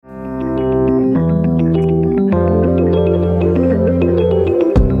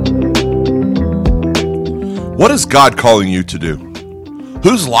What is God calling you to do?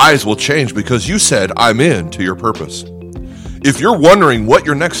 Whose lives will change because you said, I'm in to your purpose? If you're wondering what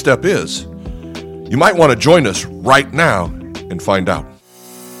your next step is, you might want to join us right now and find out.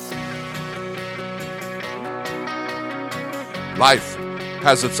 Life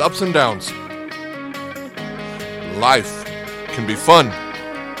has its ups and downs. Life can be fun.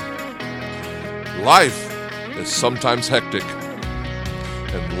 Life is sometimes hectic.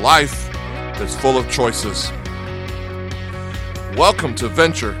 And life is full of choices. Welcome to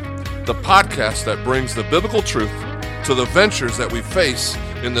Venture, the podcast that brings the biblical truth to the ventures that we face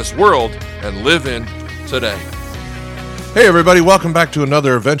in this world and live in today. Hey everybody, welcome back to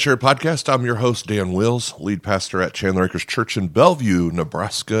another Venture podcast. I'm your host, Dan Wills, lead pastor at Chandler Acres Church in Bellevue,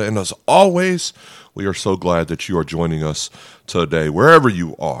 Nebraska. And as always, we are so glad that you are joining us today, wherever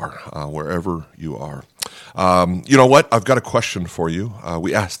you are. You know what? I've got a question for you.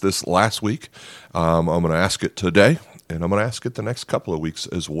 We asked this last week. I'm going to ask it today, and I'm going to ask it the next couple of weeks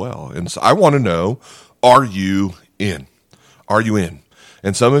as well. And so I want to know, are you in? Are you in?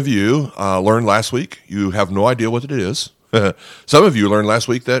 And some of you learned last week. You have no idea what it is. Some of you learned last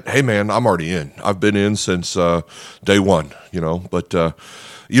week that, hey man, I'm already in. I've been in since day one, but I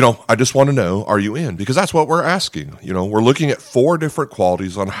just want to know, are you in? Because that's what we're asking. We're looking at 4 different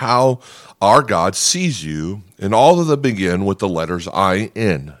qualities on how our God sees you, and all of them begin with the letters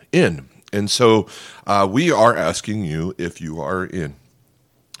I-N, in. And so we are asking you if you are in.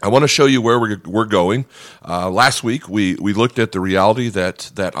 I want to show you where we're going. Last week, we looked at the reality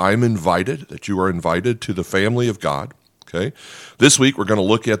that I'm invited, that you are invited to the family of God. Okay. This week, we're going to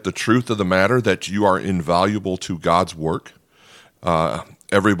look at the truth of the matter that you are invaluable to God's work.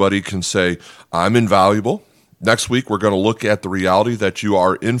 Everybody can say, I'm invaluable. Next week, we're going to look at the reality that you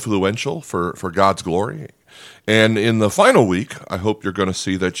are influential for God's glory. And in the final week, I hope you're going to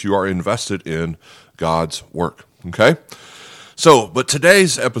see that you are invested in God's work. Okay? But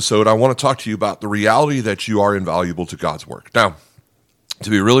today's episode, I want to talk to you about the reality that you are invaluable to God's work. Now, to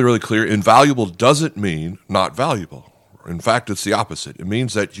be really, really clear, invaluable doesn't mean not valuable. In fact, it's the opposite. It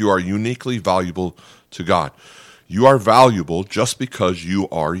means that you are uniquely valuable to God. You are valuable just because you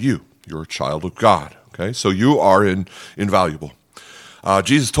are you. You're a child of God. Okay, so you are invaluable.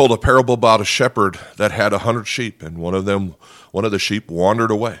 Jesus told a parable about a shepherd that had 100 sheep, and one of the sheep wandered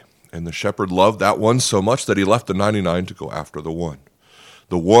away. And the shepherd loved that one so much that he left the 99 to go after the one.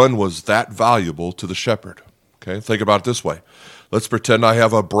 The one was that valuable to the shepherd. Okay, think about it this way. Let's pretend I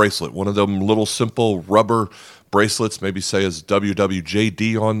have a bracelet, one of them little simple rubber bracelets, maybe say is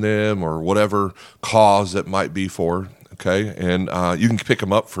WWJD on them or whatever cause it might be for, okay? And you can pick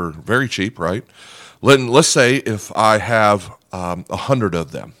them up for very cheap, right? Let's say if I have 100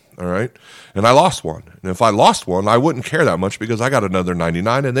 of them, all right? And I lost one. And if I lost one, I wouldn't care that much because I got another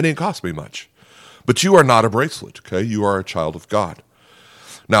 99 and they didn't cost me much. But you are not a bracelet, okay? You are a child of God.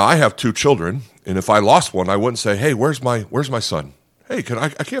 Now, I have 2 children, and if I lost one, I wouldn't say, hey, where's my son? Hey, I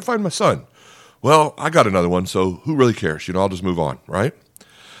can't find my son. Well, I got another one, so who really cares? I'll just move on, right?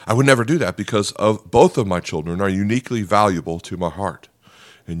 I would never do that because both of my children are uniquely valuable to my heart.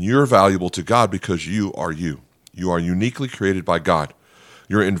 And you're valuable to God because you are you. You are uniquely created by God.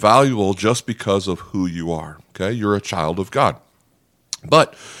 You're invaluable just because of who you are, okay? You're a child of God.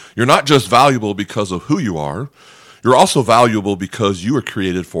 But you're not just valuable because of who you are. You're also valuable because you were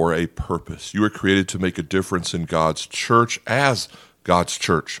created for a purpose. You were created to make a difference in God's church as God's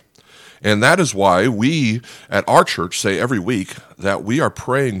church. And that is why we at our church say every week that we are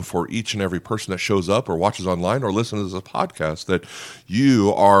praying for each and every person that shows up or watches online or listens to this podcast, that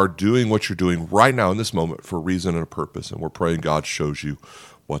you are doing what you're doing right now in this moment for a reason and a purpose. And we're praying God shows you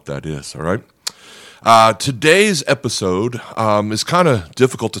what that is, all right? Today's episode is kind of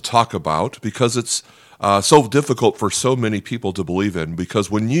difficult to talk about because it's so difficult for so many people to believe in, because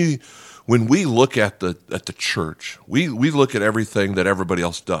when we look at the church, we look at everything that everybody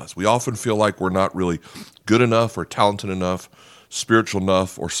else does. We often feel like we're not really good enough or talented enough, spiritual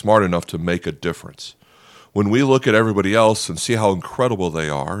enough, or smart enough to make a difference. When we look at everybody else and see how incredible they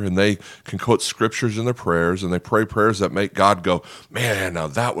are, and they can quote scriptures in their prayers, and they pray prayers that make God go, man, now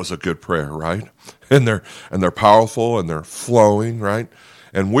that was a good prayer, right? And they're powerful and they're flowing, right?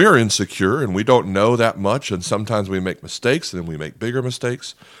 And we're insecure and we don't know that much, and sometimes we make mistakes and then we make bigger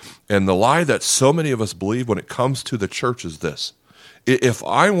mistakes. And the lie that so many of us believe when it comes to the church is this: if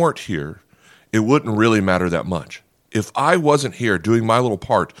I weren't here, it wouldn't really matter that much. If I wasn't here doing my little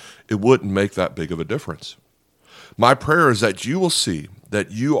part, it wouldn't make that big of a difference. My prayer is that you will see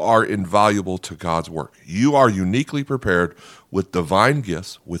that you are invaluable to God's work. You are uniquely prepared with divine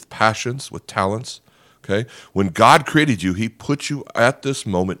gifts, with passions, with talents. Okay? When God created you, he put you at this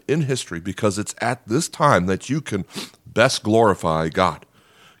moment in history because it's at this time that you can best glorify God.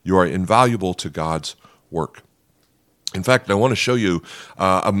 You are invaluable to God's work. In fact, I want to show you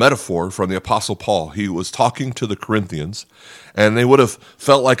a metaphor from the Apostle Paul. He was talking to the Corinthians, and they would have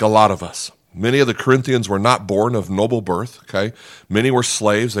felt like a lot of us. Many of the Corinthians were not born of noble birth, okay? Many were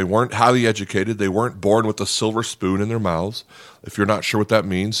slaves. They weren't highly educated. They weren't born with a silver spoon in their mouths. If you're not sure what that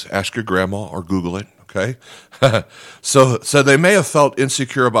means, ask your grandma or Google it, okay? So they may have felt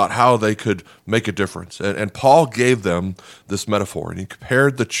insecure about how they could make a difference. And Paul gave them this metaphor, and he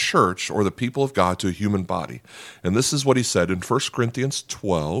compared the church or the people of God to a human body. And this is what he said in 1 Corinthians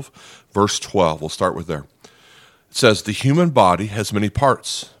 12, verse 12. We'll start with there. It says, the human body has many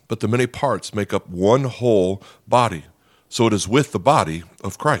parts, but the many parts make up one whole body. So it is with the body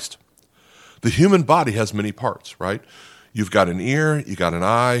of Christ. The human body has many parts, right? You've got an ear, you got an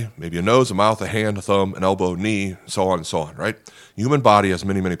eye, maybe a nose, a mouth, a hand, a thumb, an elbow, knee, so on, right? The human body has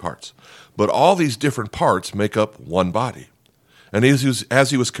many, many parts. But all these different parts make up one body. And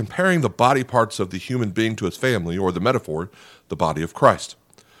as he was comparing the body parts of the human being to his family, or the metaphor, the body of Christ.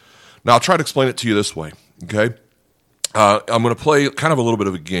 Now, I'll try to explain it to you this way, okay? I'm going to play kind of a little bit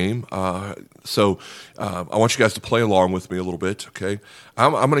of a game. So I want you guys to play along with me a little bit, okay?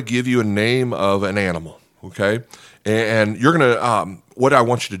 I'm going to give you a name of an animal, okay? And you're going to, what I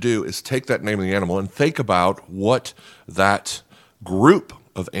want you to do is take that name of the animal and think about what that group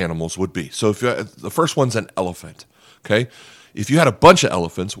of animals would be. So if the first one's an elephant, okay? If you had a bunch of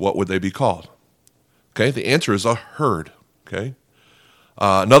elephants, what would they be called? Okay, the answer is a herd, okay?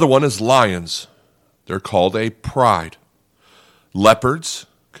 Another one is lions. They're called a pride. Leopards,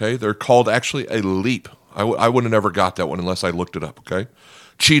 okay, they're called actually a leap. I would have never got that one unless I looked it up, okay?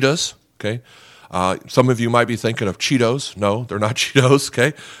 Cheetahs, okay? Some of you might be thinking of Cheetos. No, they're not Cheetos,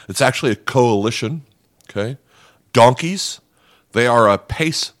 okay? It's actually a coalition, okay? Donkeys, they are a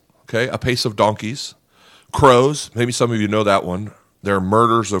pace, okay? A pace of donkeys. Crows, maybe some of you know that one. They're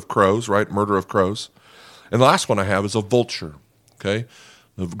murders of crows, right? Murder of crows. And the last one I have is a vulture, okay?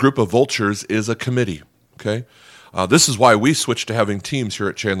 The group of vultures is a committee, okay? This is why we switched to having teams here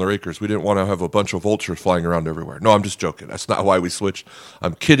at Chandler Acres. We didn't want to have a bunch of vultures flying around everywhere. No, I'm just joking. That's not why we switched.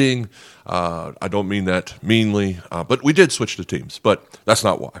 I'm kidding. I don't mean that meanly. But we did switch to teams, but that's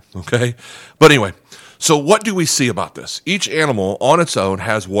not why, okay? But anyway, so what do we see about this? Each animal on its own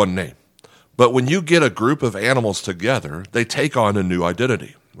has one name. But when you get a group of animals together, they take on a new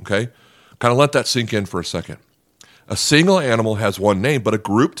identity, okay? Kind of let that sink in for a second. A single animal has one name, but a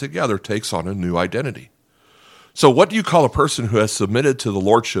group together takes on a new identity. So what do you call a person who has submitted to the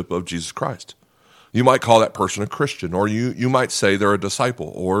lordship of Jesus Christ? You might call that person a Christian, or you might say they're a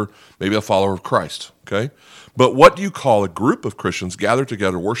disciple, or maybe a follower of Christ, okay? But what do you call a group of Christians gathered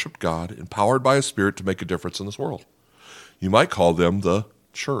together, worship God, empowered by His Spirit to make a difference in this world? You might call them the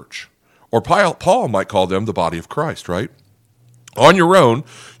church. Or Paul might call them the body of Christ, right? On your own,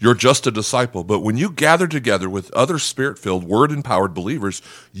 you're just a disciple, but when you gather together with other Spirit-filled, Word-empowered believers,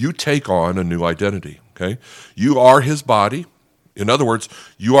 you take on a new identity, okay? You are His body. In other words,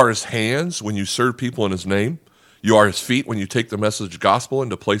 you are His hands when you serve people in His name. You are His feet when you take the message gospel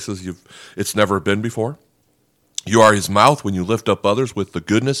into places it's never been before. You are His mouth when you lift up others with the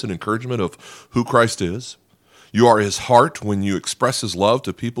goodness and encouragement of who Christ is. You are His heart when you express His love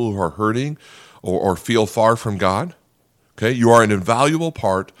to people who are hurting or feel far from God. Okay, you are an invaluable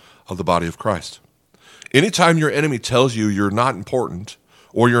part of the body of Christ. Anytime your enemy tells you you're not important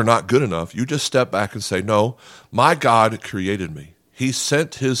or you're not good enough, you just step back and say, no, my God created me. He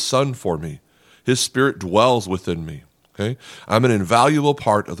sent His Son for me. His Spirit dwells within me. Okay, I'm an invaluable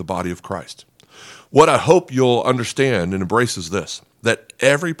part of the body of Christ. What I hope you'll understand and embrace is this, that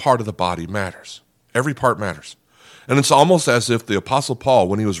every part of the body matters. Every part matters. And it's almost as if the Apostle Paul,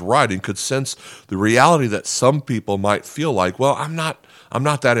 when he was writing, could sense the reality that some people might feel like, well, I'm not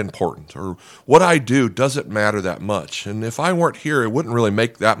that important, or what I do doesn't matter that much. And if I weren't here, it wouldn't really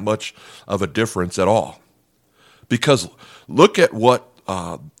make that much of a difference at all. Because look at what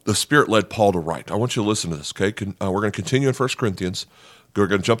the Spirit led Paul to write. I want you to listen to this, okay? We're going to continue in 1 Corinthians. We're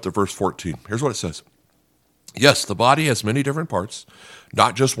going to jump to verse 14. Here's what it says. Yes, the body has many different parts,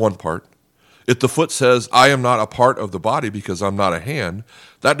 not just one part. If the foot says, I am not a part of the body because I'm not a hand,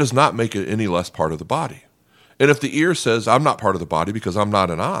 that does not make it any less part of the body. And if the ear says, I'm not part of the body because I'm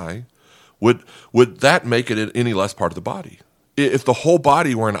not an eye, would that make it any less part of the body? If the whole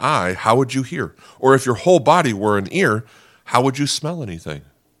body were an eye, how would you hear? Or if your whole body were an ear, how would you smell anything?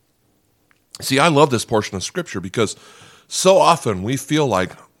 See, I love this portion of Scripture because so often we feel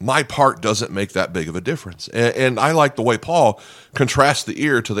like my part doesn't make that big of a difference. And I like the way Paul contrasts the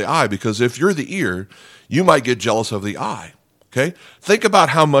ear to the eye, because if you're the ear, you might get jealous of the eye. Okay? Think about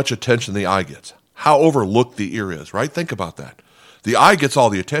how much attention the eye gets, how overlooked the ear is, right? Think about that. The eye gets all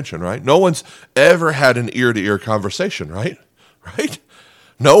the attention, right? No one's ever had an ear-to-ear conversation, right? Right?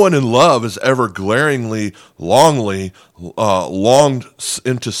 No one in love has ever glaringly, longed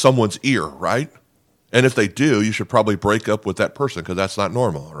into someone's ear, right? And if they do, you should probably break up with that person, because that's not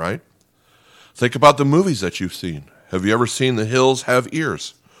normal, right? Think about the movies that you've seen. Have you ever seen The Hills Have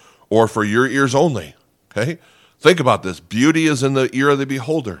Ears? Or For Your Ears Only? Okay? Think about this. Beauty is in the ear of the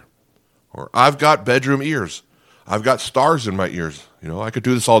beholder. Or I've got bedroom ears. I've got stars in my ears. I could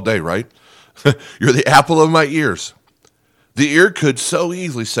do this all day, right? You're the apple of my ears. The ear could so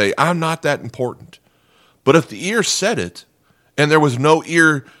easily say, I'm not that important. But if the ear said it, and there was no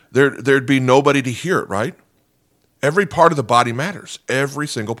ear, there'd be nobody to hear it, right? Every part of the body matters. Every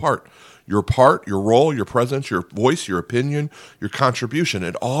single part. Your part, your role, your presence, your voice, your opinion, your contribution.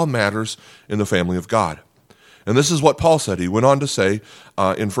 It all matters in the family of God. And this is what Paul said. He went on to say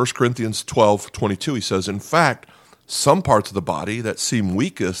in 1 Corinthians 12:22, he says, in fact, some parts of the body that seem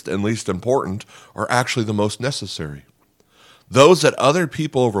weakest and least important are actually the most necessary. Those that other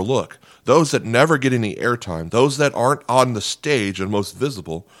people overlook, those that never get any airtime, those that aren't on the stage and most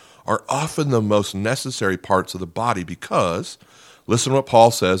visible, are often the most necessary parts of the body because, listen to what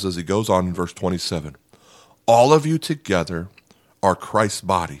Paul says as he goes on in verse 27, all of you together are Christ's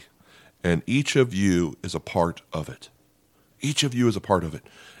body, and each of you is a part of it. Each of you is a part of it.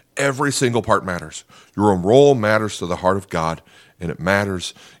 Every single part matters. Your own role matters to the heart of God, and it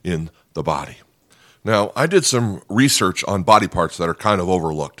matters in the body. Now, I did some research on body parts that are kind of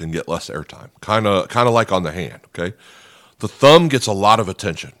overlooked and get less airtime, kind of like on the hand, okay? The thumb gets a lot of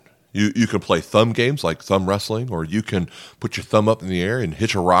attention. You can play thumb games like thumb wrestling, or you can put your thumb up in the air and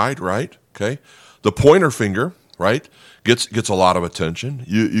hitch a ride, right? Okay? The pointer finger, right, gets a lot of attention.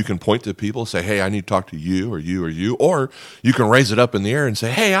 You can point to people and say, hey, I need to talk to you, or you, or you. Or you can raise it up in the air and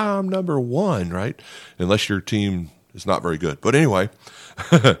say, hey, I'm number one, right? Unless your team is not very good. But anyway,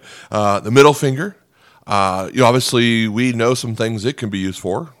 the middle finger, obviously we know some things it can be used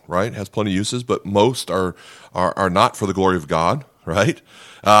for, right? It has plenty of uses, but most are not for the glory of God, right?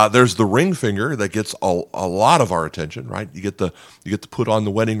 There's the ring finger that gets a lot of our attention, right? You get to put on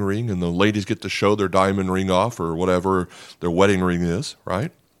the wedding ring, and the ladies get to show their diamond ring off, or whatever their wedding ring is,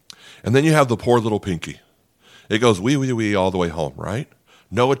 right? And then you have the poor little pinky. It goes wee, wee, wee all the way home, right?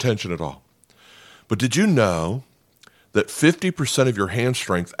 No attention at all. But did you know that 50% of your hand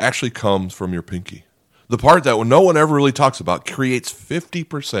strength actually comes from your pinky? The part that no one ever really talks about creates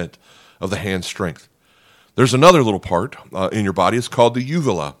 50% of the hand strength. There's another little part in your body. It's called the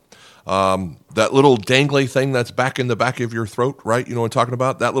uvula. That little dangly thing that's back in the back of your throat, right? You know what I'm talking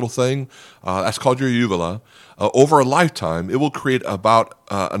about? That little thing, that's called your uvula. Over a lifetime, it will create about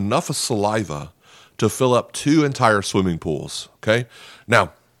enough of saliva to fill up 2 entire swimming pools, okay?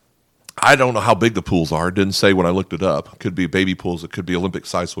 Now, I don't know how big the pools are. It didn't say when I looked it up. It could be baby pools. It could be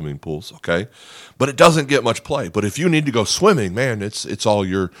Olympic-sized swimming pools, okay? But it doesn't get much play. But if you need to go swimming, man, it's all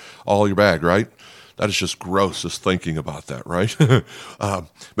your bag, right? That is just gross, just thinking about that, right? But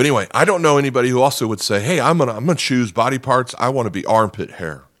anyway, I don't know anybody who also would say, hey, I'm gonna choose body parts. I want to be armpit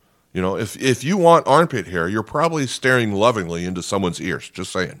hair. If you want armpit hair, you're probably staring lovingly into someone's ears,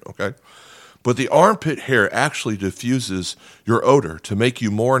 just saying, okay? But the armpit hair actually diffuses your odor to make you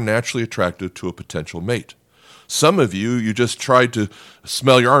more naturally attractive to a potential mate. Some of you just tried to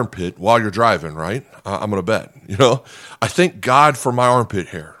smell your armpit while you're driving, right? I'm going to bet. I thank God for my armpit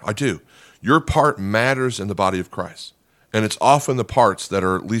hair. I do. Your part matters in the body of Christ. And it's often the parts that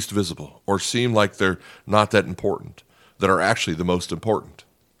are least visible or seem like they're not that important that are actually the most important.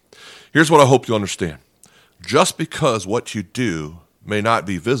 Here's what I hope you understand. Just because what you do may not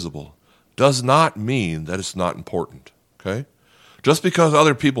be visible does not mean that it's not important, okay? Just because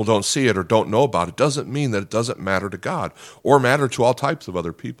other people don't see it or don't know about it doesn't mean that it doesn't matter to God or matter to all types of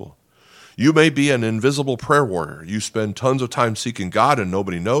other people. You may be an invisible prayer warrior. You spend tons of time seeking God and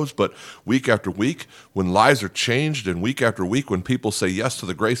nobody knows, but week after week, when lives are changed and week after week, when people say yes to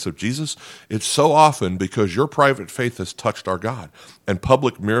the grace of Jesus, it's so often because your private faith has touched our God and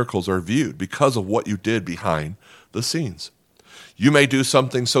public miracles are viewed because of what you did behind the scenes. You may do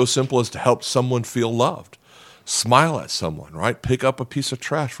something so simple as to help someone feel loved. Smile at someone, right? Pick up a piece of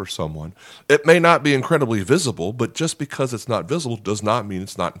trash for someone. It may not be incredibly visible, but just because it's not visible does not mean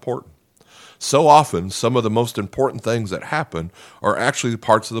it's not important. So often, some of the most important things that happen are actually the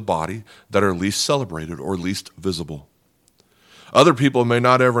parts of the body that are least celebrated or least visible. Other people may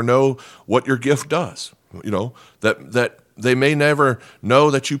not ever know what your gift does. That they may never know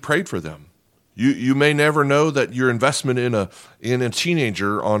that you prayed for them. You may never know that your investment in a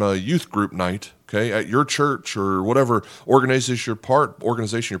teenager on a youth group night, okay, at your church or whatever organization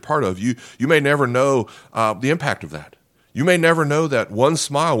you're part of, you may never know the impact of that. You may never know that one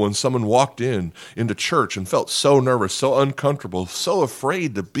smile when someone walked into church and felt so nervous, so uncomfortable, so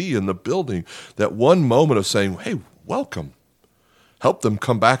afraid to be in the building, that one moment of saying, hey, welcome, help them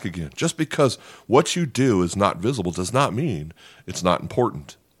come back again. Just because what you do is not visible does not mean it's not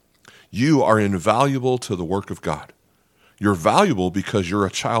important. You are invaluable to the work of God. You're valuable because you're a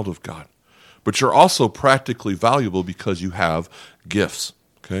child of God. But you're also practically valuable because you have gifts,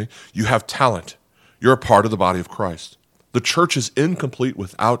 okay? You have talent. You're a part of the body of Christ. The church is incomplete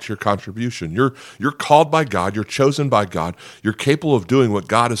without your contribution. You're called by God. You're chosen by God. You're capable of doing what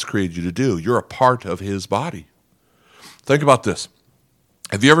God has created you to do. You're a part of his body. Think about this.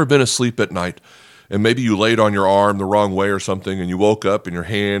 Have you ever been asleep at night and maybe you laid on your arm the wrong way or something and you woke up and your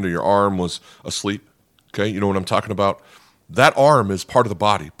hand or your arm was asleep? Okay, you know what I'm talking about? That arm is part of the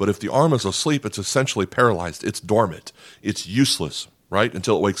body, but if the arm is asleep, it's essentially paralyzed. It's dormant. It's useless, right,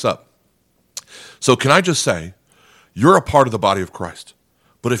 until it wakes up. So can I just say, you're a part of the body of Christ.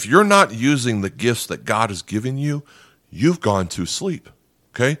 But if you're not using the gifts that God has given you, you've gone to sleep,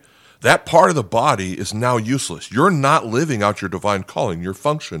 okay? That part of the body is now useless. You're not living out your divine calling, your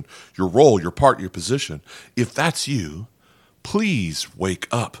function, your role, your part, your position. If that's you, please wake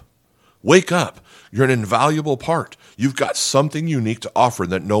up. Wake up. You're an invaluable part. You've got something unique to offer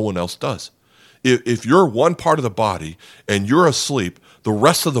that no one else does. If you're one part of the body and you're asleep, the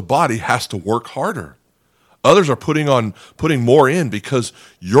rest of the body has to work harder. Others are putting more in because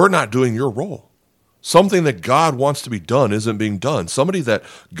you're not doing your role. Something that God wants to be done isn't being done. Somebody that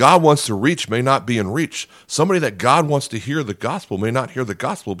God wants to reach may not be in reach. Somebody that God wants to hear the gospel may not hear the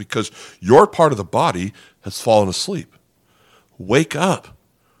gospel because your part of the body has fallen asleep. Wake up.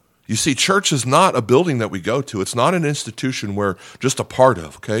 You see, church is not a building that we go to. It's not an institution we're just a part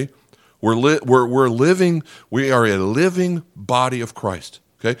of, okay? We are a living body of Christ,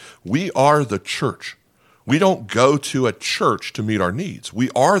 okay? We are the church. We don't go to a church to meet our needs. We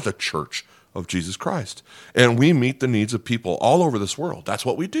are the church of Jesus Christ. And we meet the needs of people all over this world. That's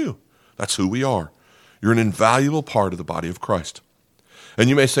what we do. That's who we are. You're an invaluable part of the body of Christ. And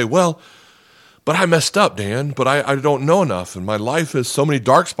you may say, well, but I messed up, Dan, but I don't know enough, and my life has so many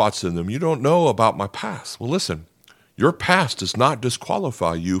dark spots in them. You don't know about my past. Well, listen, your past does not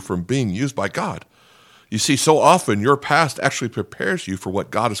disqualify you from being used by God. You see, so often your past actually prepares you for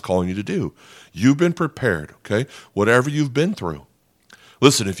what God is calling you to do. You've been prepared, okay? Whatever you've been through.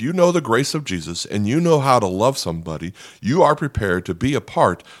 Listen, if you know the grace of Jesus and you know how to love somebody, you are prepared to be a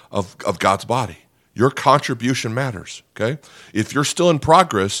part of God's body. Your contribution matters, okay? If you're still in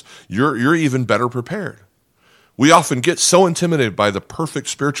progress, you're even better prepared. We often get so intimidated by the perfect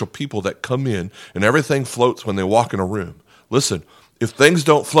spiritual people that come in and everything floats when they walk in a room. Listen, if things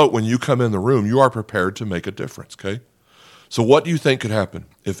don't float when you come in the room, you are prepared to make a difference, okay? So what do you think could happen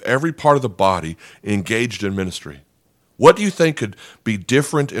if every part of the body engaged in ministry? What do you think could be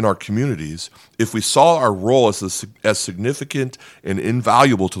different in our communities if we saw our role as significant and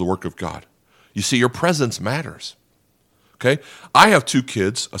invaluable to the work of God? You see, your presence matters, okay? I have 2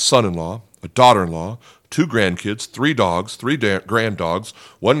 kids, a son-in-law, a daughter-in-law, 2 grandkids, 3 dogs, 3 grand dogs,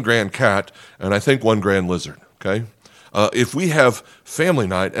 1 grand cat, and I think 1 grand lizard, okay? If we have family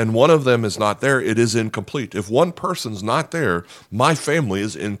night and one of them is not there, it is incomplete. If one person's not there, my family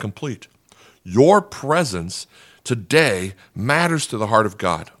is incomplete. Your presence today matters to the heart of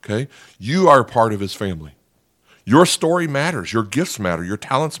God, okay? You are part of his family. Your story matters. Your gifts matter. Your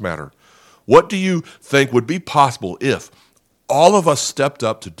talents matter. What do you think would be possible if all of us stepped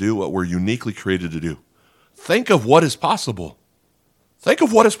up to do what we're uniquely created to do? Think of what is possible. Think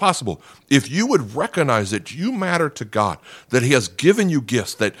of what is possible. If you would recognize that you matter to God, that he has given you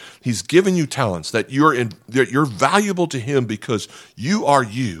gifts, that he's given you talents, that you're valuable to him because you are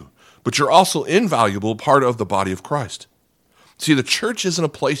you, but you're also invaluable part of the body of Christ. See, the church isn't a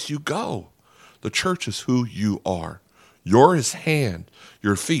place you go. The church is who you are. You're his hand,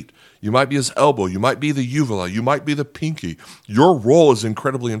 your feet. You might be his elbow. You might be the uvula. You might be the pinky. Your role is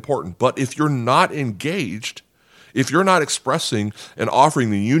incredibly important. But if you're not engaged, if you're not expressing and offering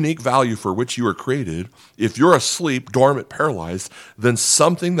the unique value for which you were created, if you're asleep, dormant, paralyzed, then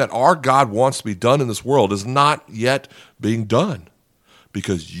something that our God wants to be done in this world is not yet being done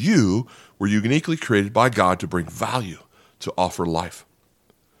because you were uniquely created by God to bring value, to offer life.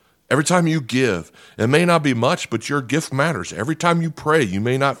 Every time you give, it may not be much, but your gift matters. Every time you pray, you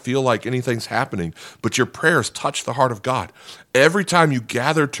may not feel like anything's happening, but your prayers touch the heart of God. Every time you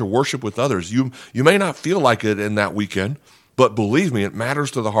gather to worship with others, you may not feel like it in that weekend, but believe me, it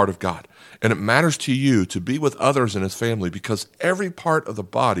matters to the heart of God. And it matters to you to be with others in his family because every part of the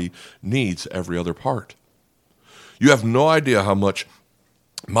body needs every other part. You have no idea how much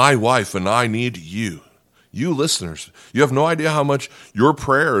my wife and I need you. You listeners, you have no idea how much your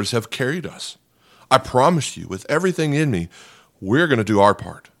prayers have carried us. I promise you, with everything in me, we're going to do our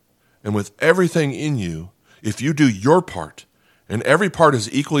part. And with everything in you, if you do your part, and every part is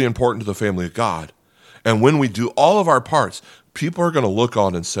equally important to the family of God, and when we do all of our parts, people are going to look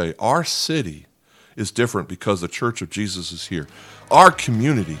on and say, our city is different because the Church of Jesus is here. Our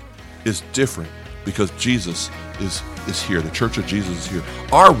community is different because Jesus is here. The Church of Jesus is here.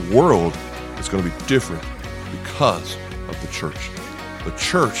 Our world is going to be different because of the church. The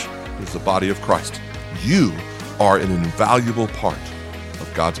church is the body of Christ. You are an invaluable part of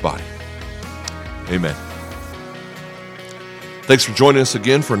God's body. Amen. Thanks for joining us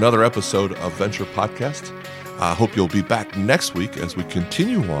again for another episode of Venture Podcast. I hope you'll be back next week as we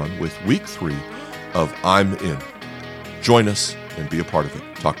continue on with week 3 of I'm In. Join us and be a part of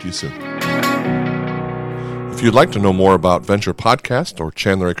it. Talk to you soon. If you'd like to know more about Venture Podcast or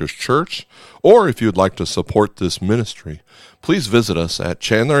Chandler Acres Church, or if you'd like to support this ministry, please visit us at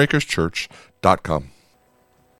chandleracreschurch.com.